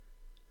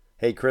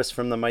Hey, Chris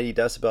from the Mighty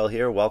Decibel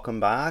here. Welcome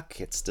back.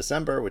 It's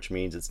December, which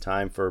means it's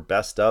time for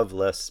Best of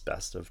lists,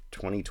 Best of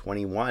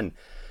 2021.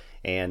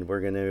 And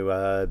we're going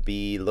to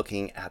be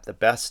looking at the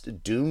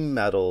best doom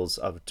metals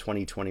of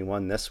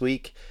 2021 this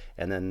week.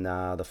 And then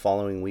the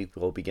following week,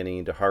 we'll be getting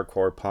into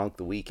hardcore punk.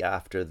 The week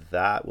after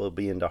that, we'll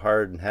be into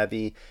hard and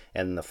heavy.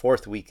 And the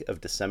fourth week of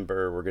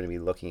December, we're going to be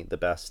looking at the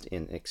best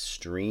in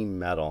extreme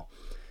metal.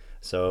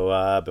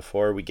 So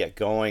before we get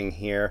going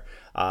here,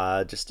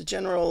 just a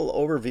general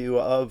overview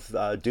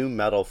of doom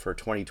metal for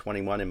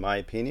 2021. In my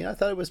opinion, I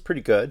thought it was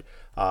pretty good.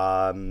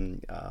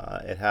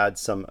 It had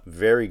some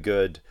very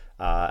good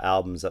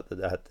albums at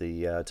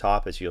the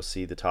top. As you'll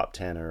see, the top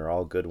 10 are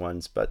all good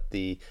ones, but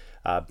the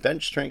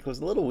bench strength was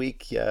a little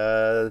weak.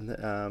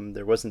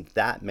 There wasn't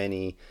that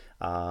many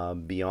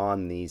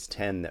beyond these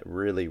 10 that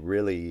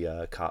really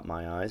caught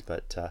my eyes,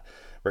 but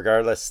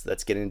regardless,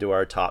 let's get into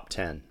our top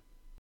 10.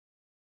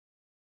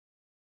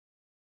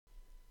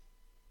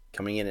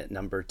 Coming in at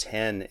number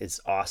 10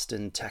 is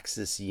Austin,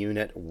 Texas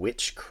unit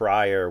Witch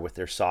Crier with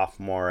their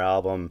sophomore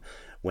album,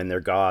 When Their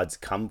Gods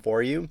Come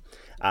For You.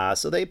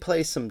 So they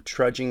play some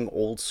trudging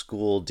old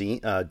school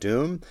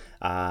doom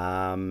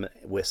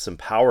with some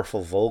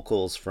powerful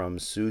vocals from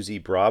Susie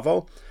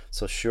Bravo.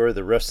 So sure,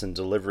 the riffs and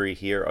delivery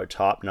here are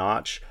top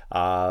notch,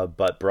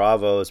 but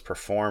Bravo's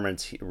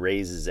performance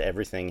raises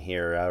everything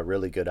here. A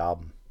really good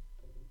album.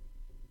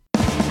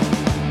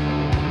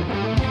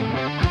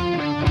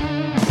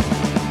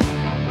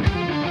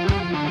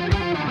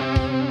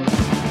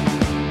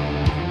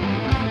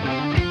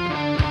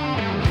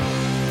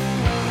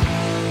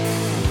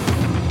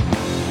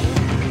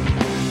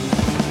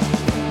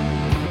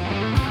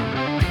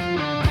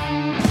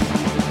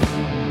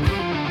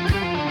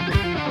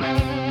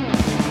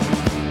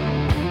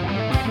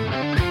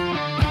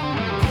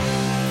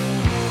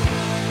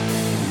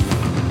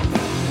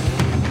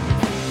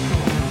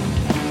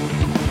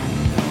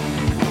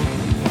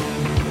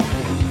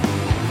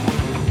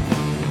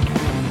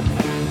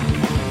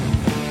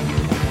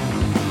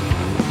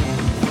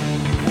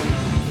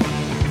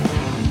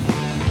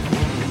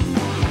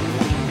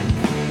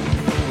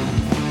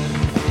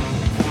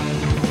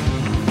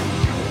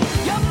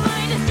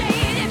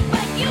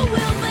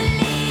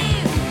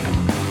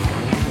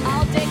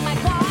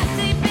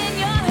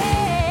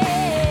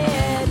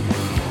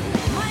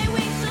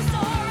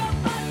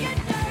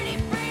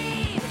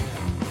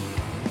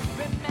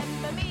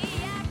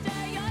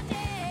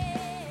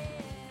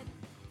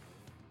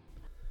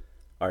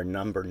 Our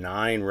number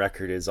 9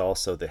 record is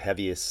also the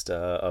heaviest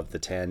of the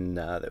 10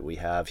 that we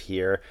have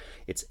here.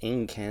 It's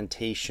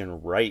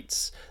Incantation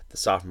Rites, the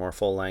sophomore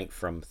full length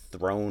from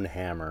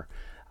Thronehammer.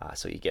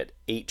 So you get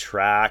 8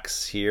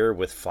 tracks here,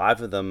 with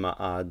 5 of them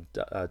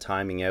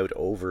timing out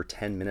over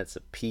 10 minutes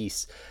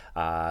apiece.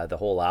 The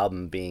whole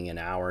album being an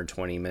hour and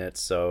 20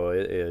 minutes, so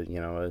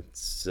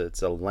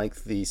it's a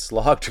lengthy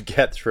slog to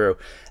get through.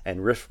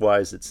 And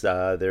riff-wise,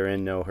 they're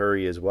in no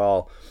hurry as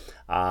well.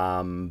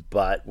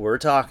 But we're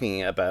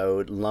talking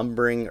about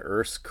lumbering,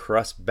 earth's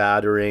crust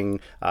battering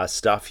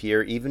stuff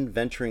here, even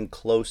venturing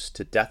close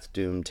to Death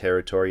Doom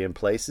territory in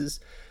places.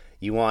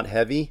 You want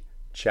heavy?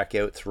 Check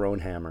out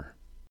Thronehammer.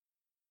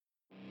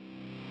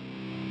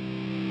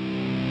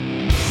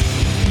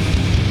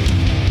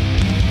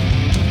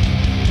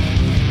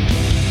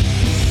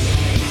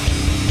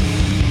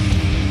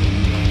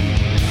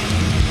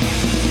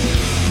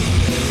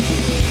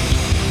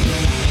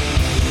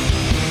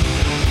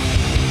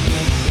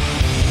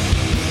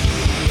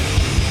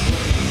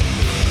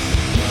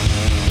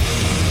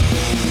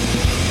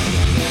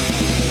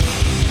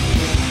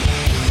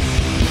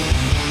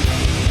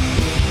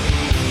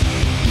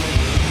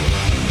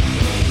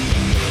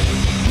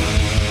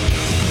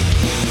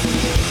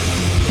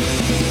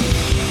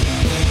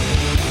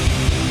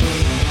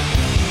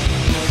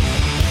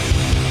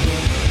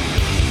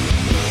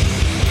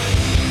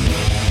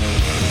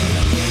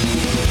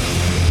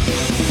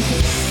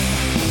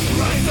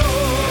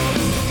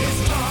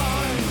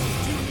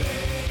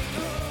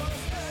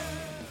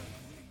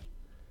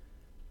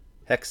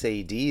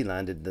 Hex-A-D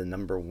landed the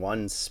number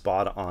 1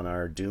 spot on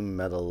our doom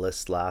metal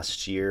list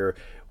last year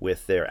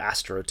with their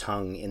Astro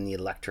Tongue in the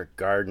Electric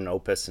Garden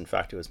opus. In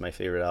fact, it was my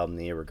favorite album of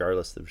the year,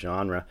 regardless of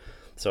genre.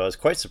 So I was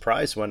quite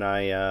surprised when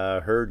I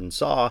heard and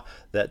saw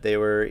that they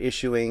were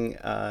issuing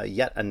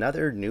yet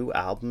another new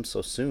album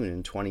so soon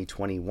in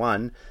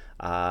 2021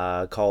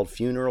 called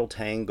Funeral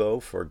Tango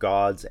for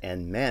Gods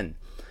and Men.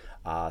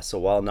 So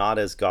while not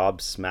as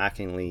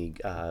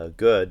gobsmackingly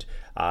good,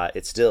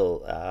 it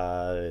still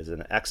is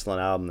an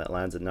excellent album that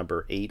lands at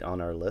number 8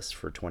 on our list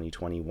for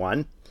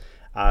 2021.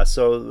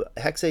 So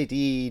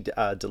Hex-A-D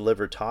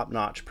delivered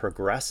top-notch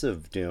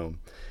progressive doom.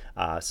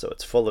 So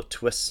it's full of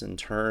twists and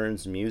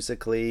turns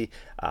musically,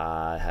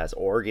 has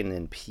organ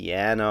and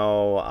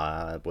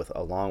piano,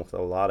 along with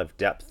a lot of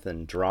depth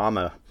and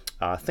drama.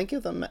 Think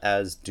of them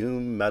as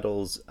doom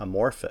metal's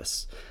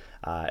Amorphous,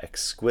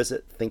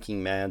 exquisite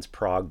thinking man's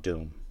prog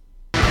doom.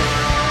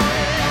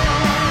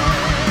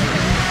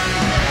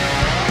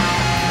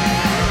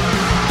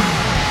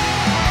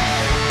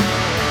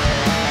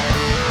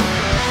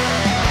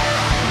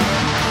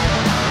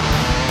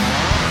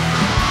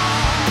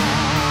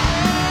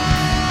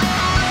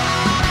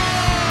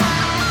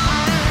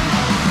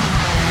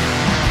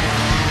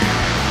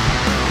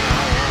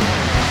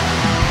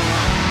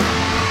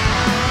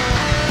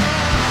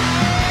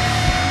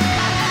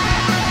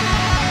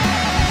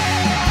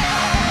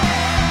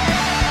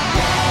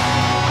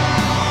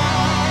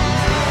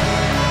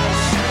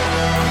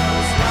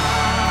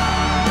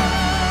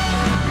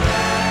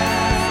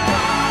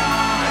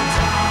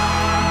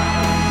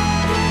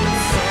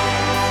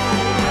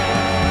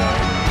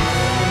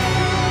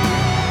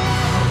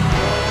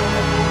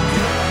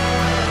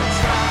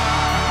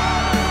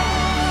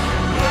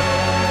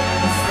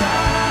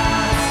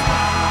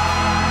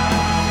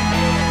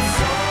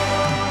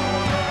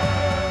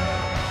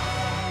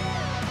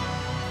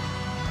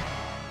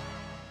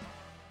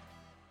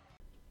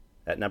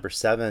 number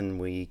 7,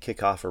 we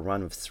kick off a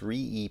run of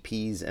 3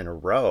 EPs in a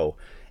row.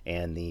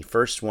 And the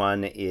first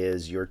one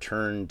is Your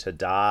Turn to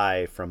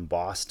Die from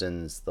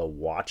Boston's The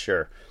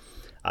Watcher.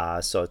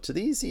 So to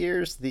these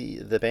ears,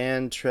 the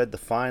band tread the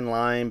fine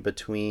line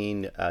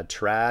between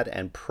trad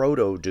and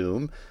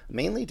proto-doom,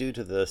 mainly due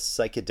to the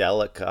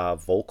psychedelic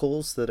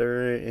vocals that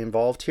are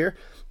involved here.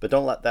 But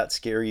don't let that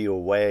scare you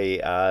away.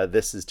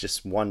 This is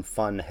just one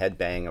fun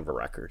headbang of a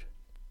record.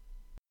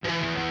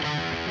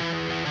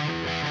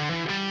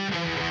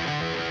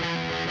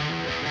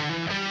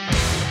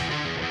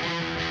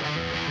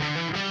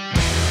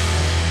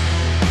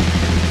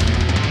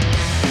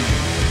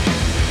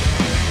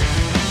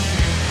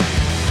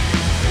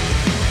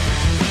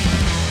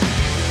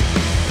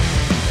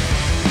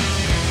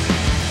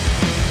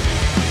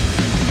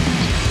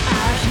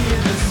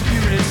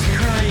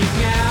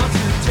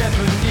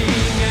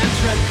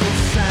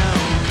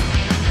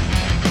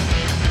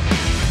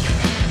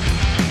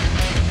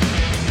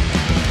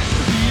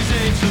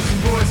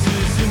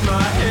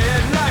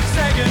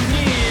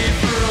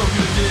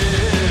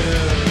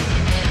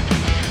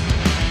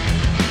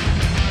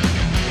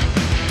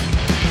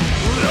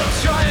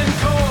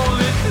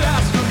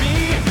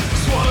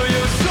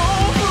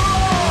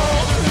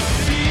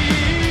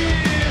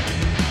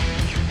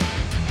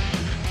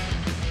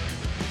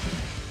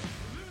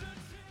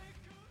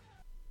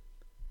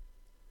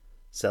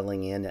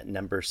 Selling in at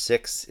number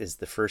 6 is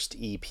the first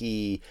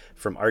EP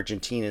from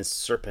Argentina's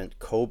Serpent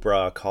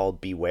Cobra called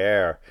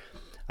Beware.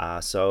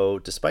 So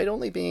despite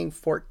only being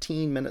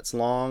 14 minutes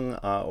long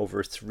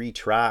over 3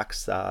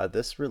 tracks,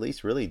 this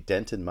release really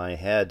dented my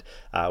head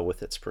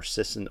with its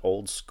persistent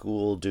old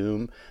school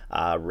doom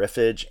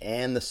riffage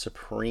and the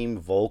supreme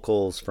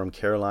vocals from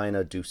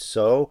Carolina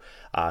Dussault,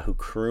 who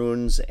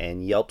croons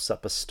and yelps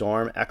up a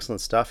storm.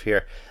 Excellent stuff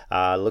here.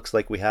 Looks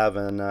like we have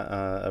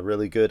a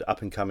really good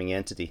up-and-coming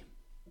entity.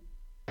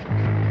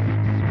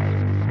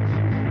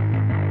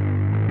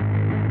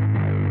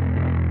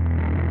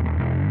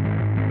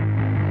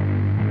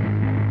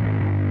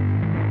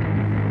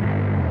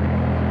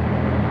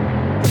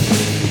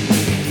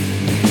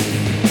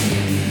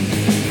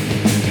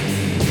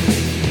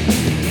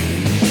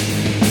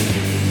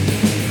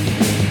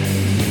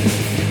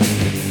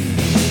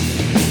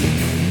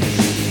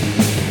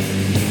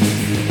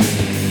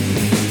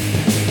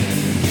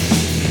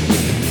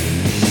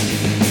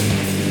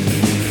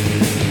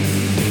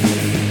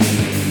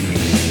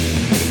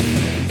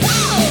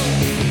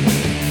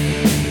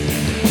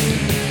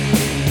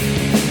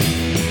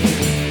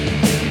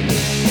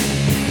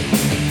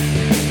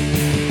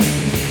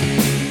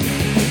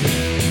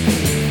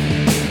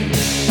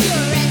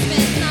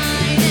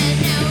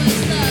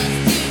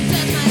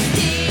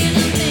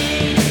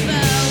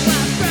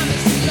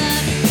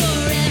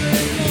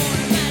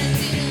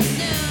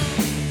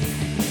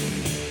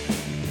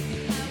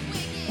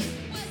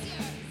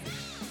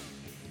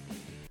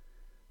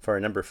 For our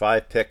number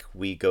 5 pick,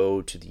 we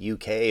go to the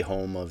UK,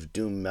 home of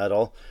doom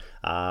metal,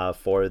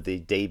 for the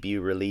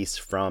debut release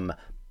from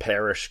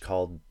Perish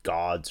called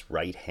God's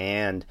Right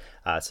Hand.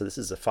 So this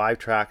is a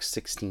 5-track,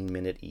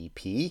 16-minute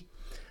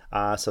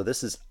EP. So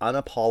this is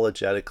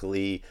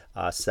unapologetically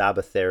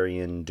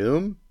Sabbatharian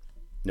doom,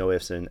 no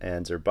ifs and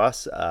ands or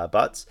buts,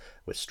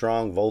 with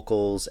strong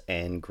vocals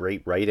and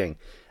great writing.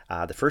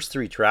 The first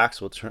 3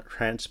 tracks will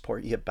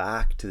transport you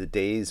back to the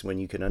days when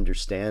you could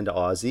understand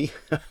Ozzy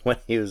when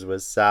he was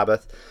with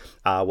Sabbath,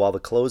 while the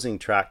closing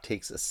track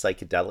takes a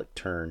psychedelic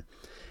turn.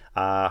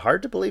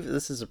 Hard to believe that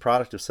this is a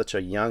product of such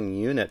a young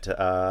unit,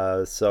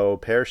 so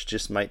Perish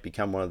just might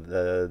become one of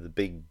the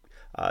big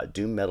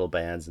doom metal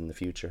bands in the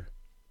future.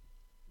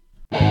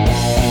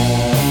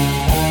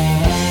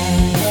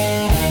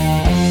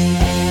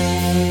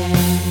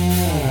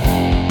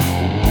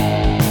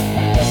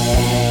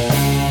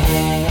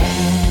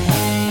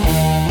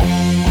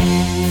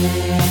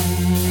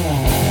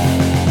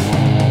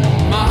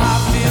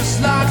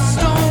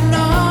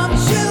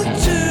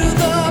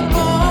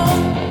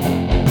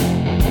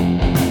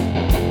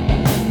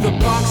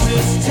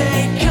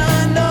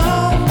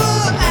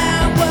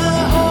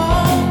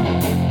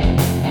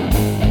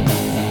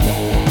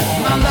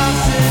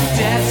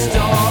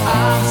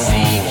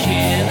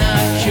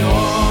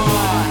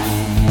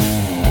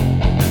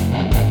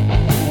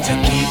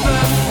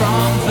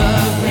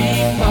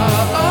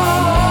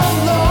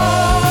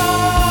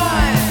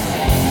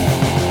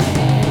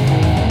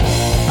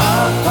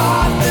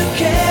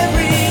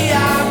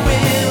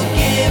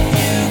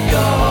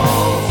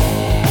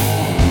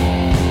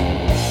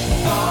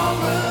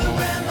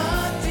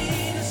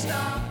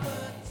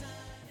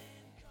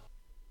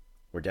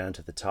 Down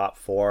to the top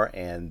 4,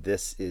 and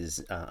this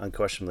is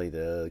unquestionably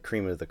the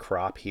cream of the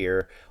crop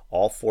here.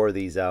 All 4 of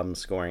these albums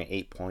scoring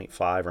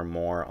 8.5 or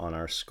more on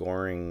our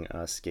scoring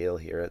scale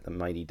here at the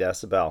Mighty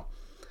Decibel.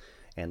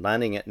 And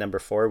landing at number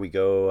 4,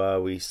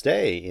 we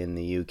stay in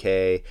the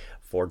UK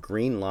for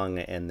Green Lung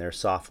and their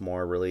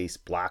sophomore release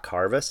Black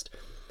Harvest.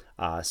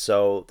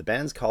 So the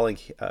band's calling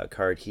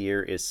card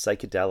here is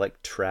psychedelic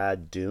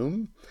trad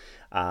doom.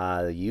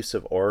 The use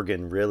of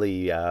organ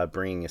really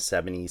bringing a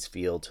 70s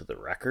feel to the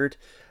record,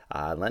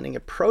 lending a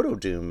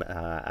proto-doom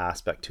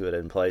aspect to it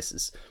in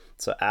places.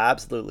 So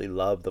absolutely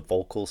love the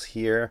vocals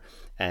here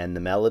and the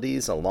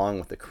melodies along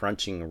with the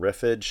crunching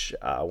riffage.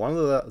 One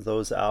of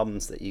those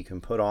albums that you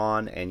can put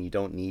on and you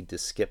don't need to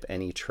skip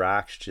any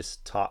tracks,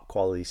 just top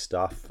quality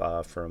stuff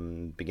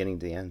from beginning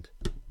to the end.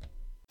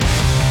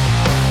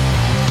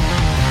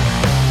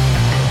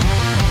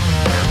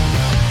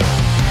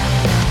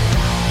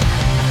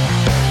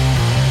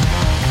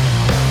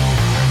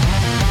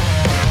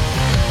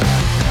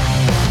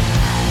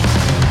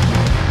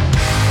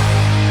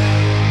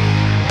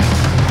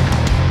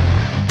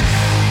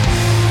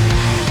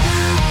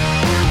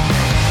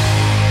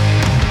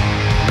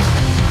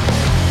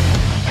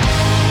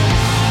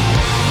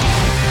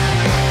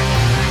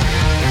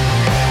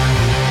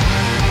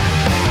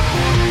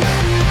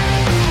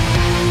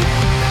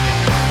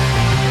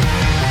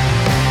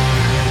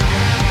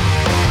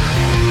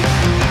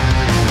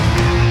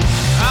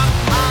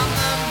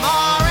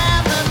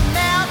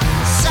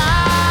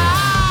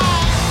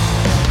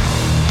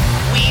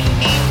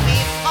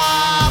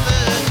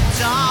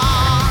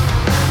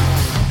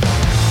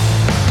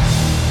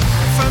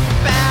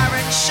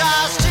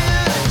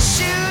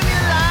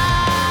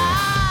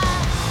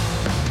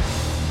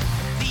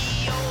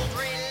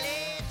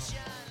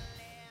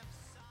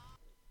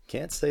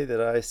 Can't say that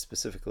I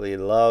specifically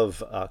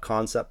love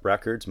concept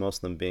records, most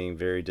of them being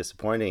very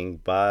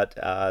disappointing, but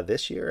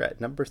this year at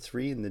number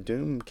 3 in the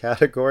Doom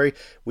category,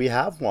 we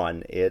have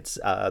one. It's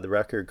the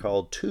record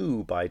called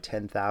 2 by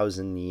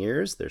 10,000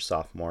 Years, their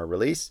sophomore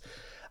release.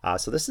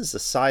 So this is a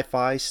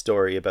sci-fi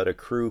story about a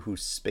crew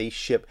whose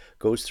spaceship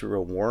goes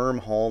through a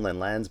wormhole and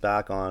lands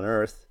back on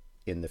Earth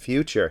in the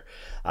future,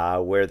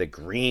 where the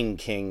Green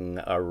King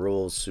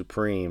rules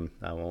supreme.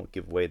 I won't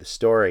give away the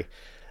story.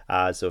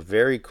 So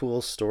very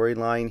cool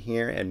storyline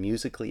here, and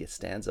musically it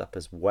stands up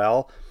as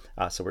well.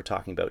 So we're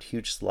talking about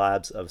huge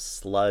slabs of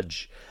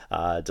sludge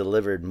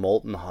delivered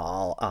molten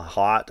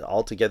hot,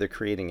 altogether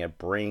creating a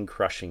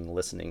brain-crushing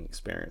listening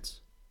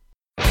experience.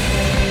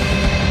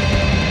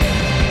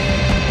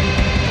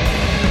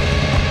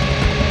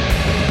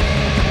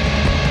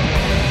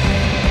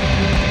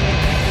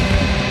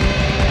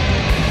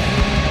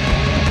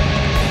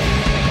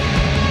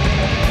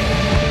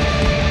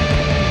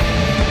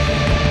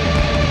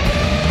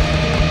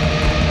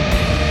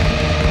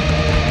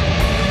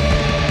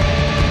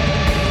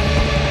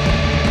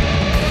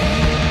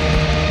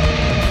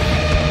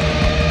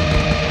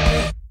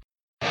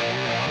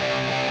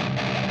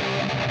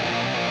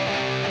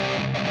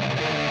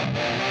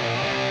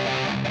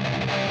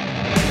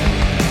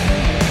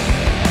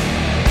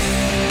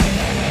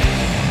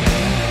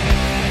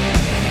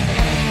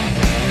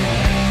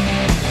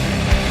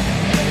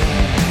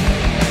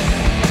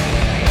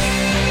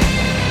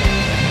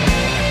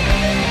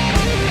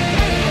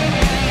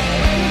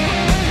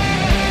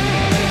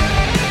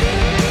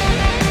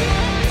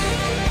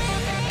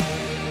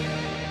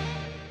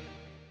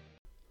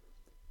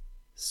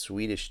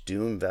 Swedish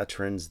Doom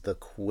veterans The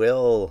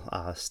Quill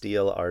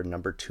steal our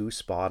number 2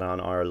 spot on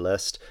our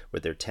list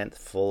with their 10th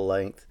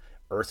full-length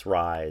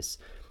Earthrise.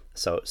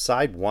 So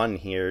side 1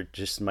 here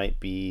just might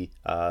be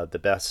the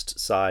best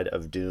side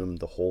of Doom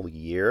the whole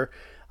year.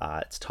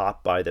 It's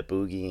topped by the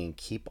boogie and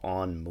Keep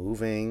On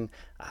Moving,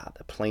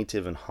 the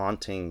plaintive and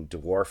haunting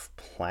Dwarf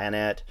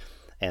Planet,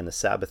 and the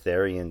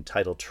Sabbatharian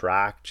title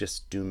track,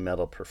 just doom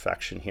metal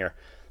perfection here.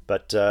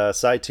 But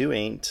side 2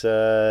 ain't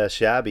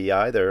shabby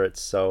either.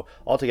 So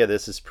altogether,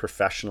 this is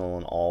professional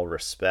in all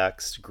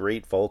respects.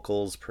 Great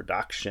vocals,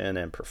 production,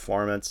 and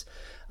performance.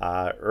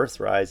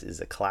 Earthrise is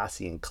a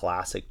classy and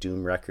classic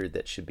doom record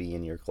that should be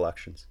in your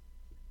collections.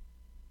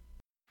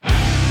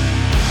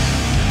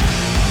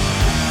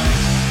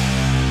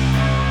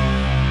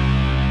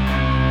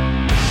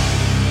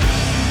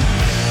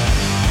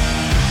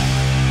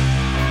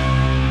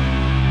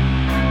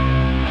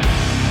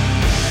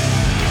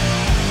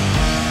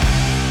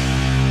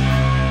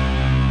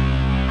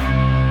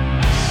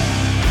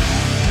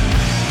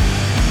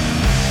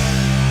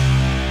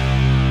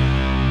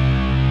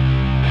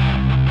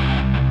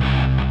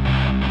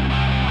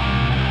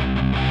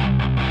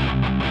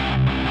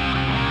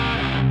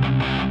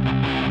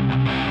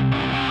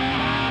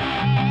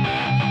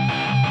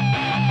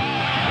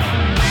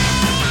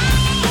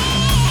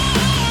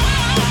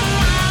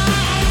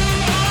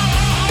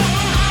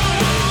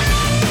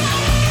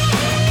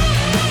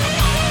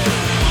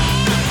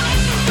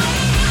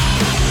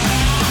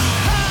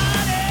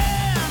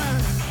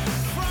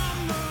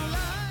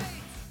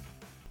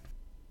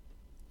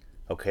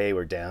 Okay,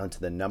 we're down to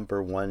the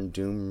number 1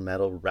 doom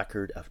metal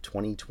record of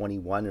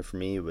 2021, and for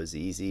me it was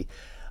easy.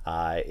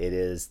 It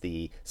is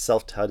the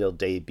self-titled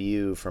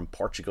debut from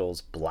Portugal's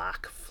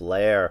Black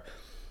Flare.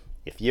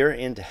 If you're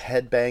into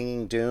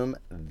headbanging doom,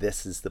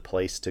 this is the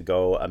place to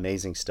go.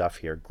 Amazing stuff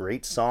here.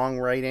 Great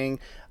songwriting,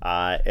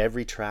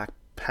 every track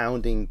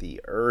pounding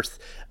the earth,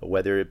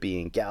 whether it be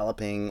in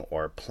galloping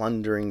or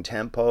plundering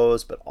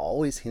tempos, but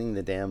always hitting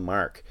the damn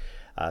mark.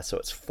 So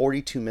it's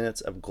 42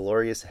 minutes of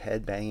glorious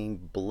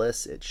headbanging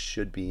bliss. It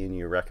should be in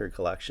your record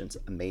collections.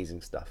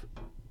 Amazing stuff.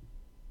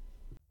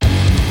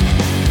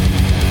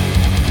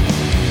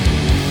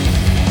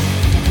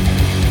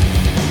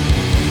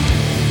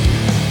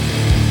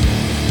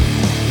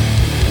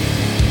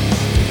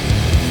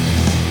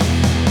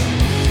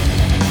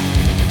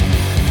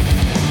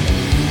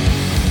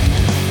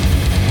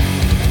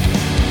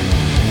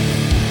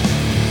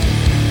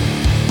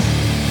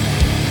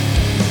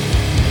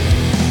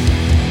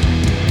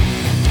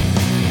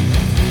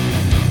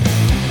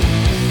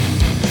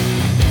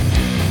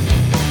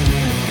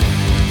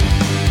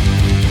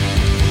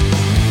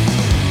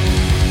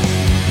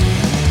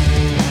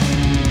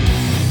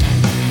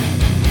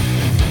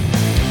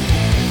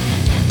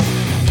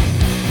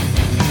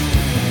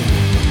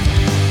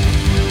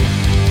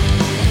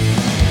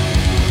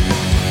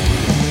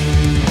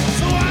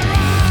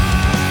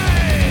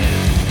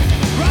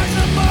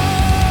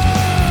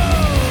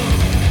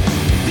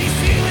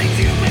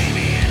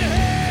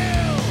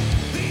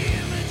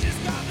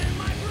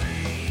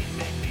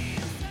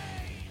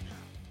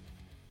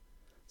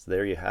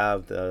 There you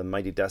have the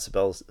Mighty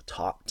Decibel's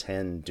top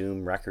 10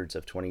 Doom records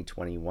of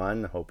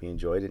 2021. Hope you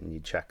enjoyed it and you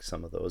check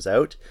some of those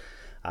out.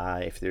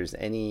 If there's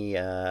any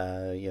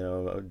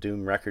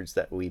Doom records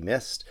that we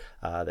missed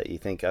that you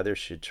think others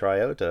should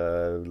try out,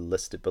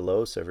 list it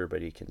below so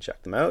everybody can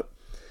check them out.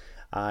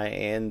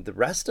 And the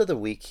rest of the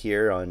week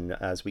here,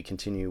 as we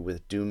continue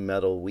with Doom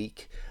Metal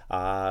Week,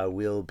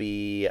 we'll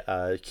be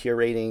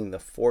curating the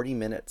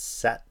 40-minute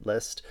set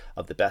list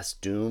of the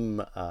best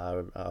Doom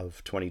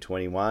of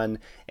 2021.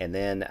 And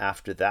then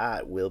after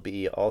that, we'll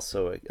be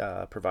also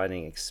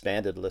providing an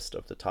expanded list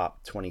of the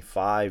top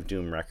 25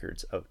 Doom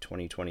records of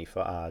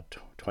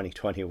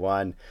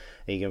 2021.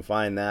 And you can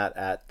find that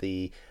at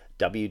the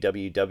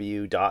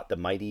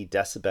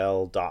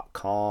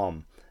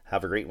www.themightydecibel.com.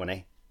 Have a great one,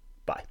 eh?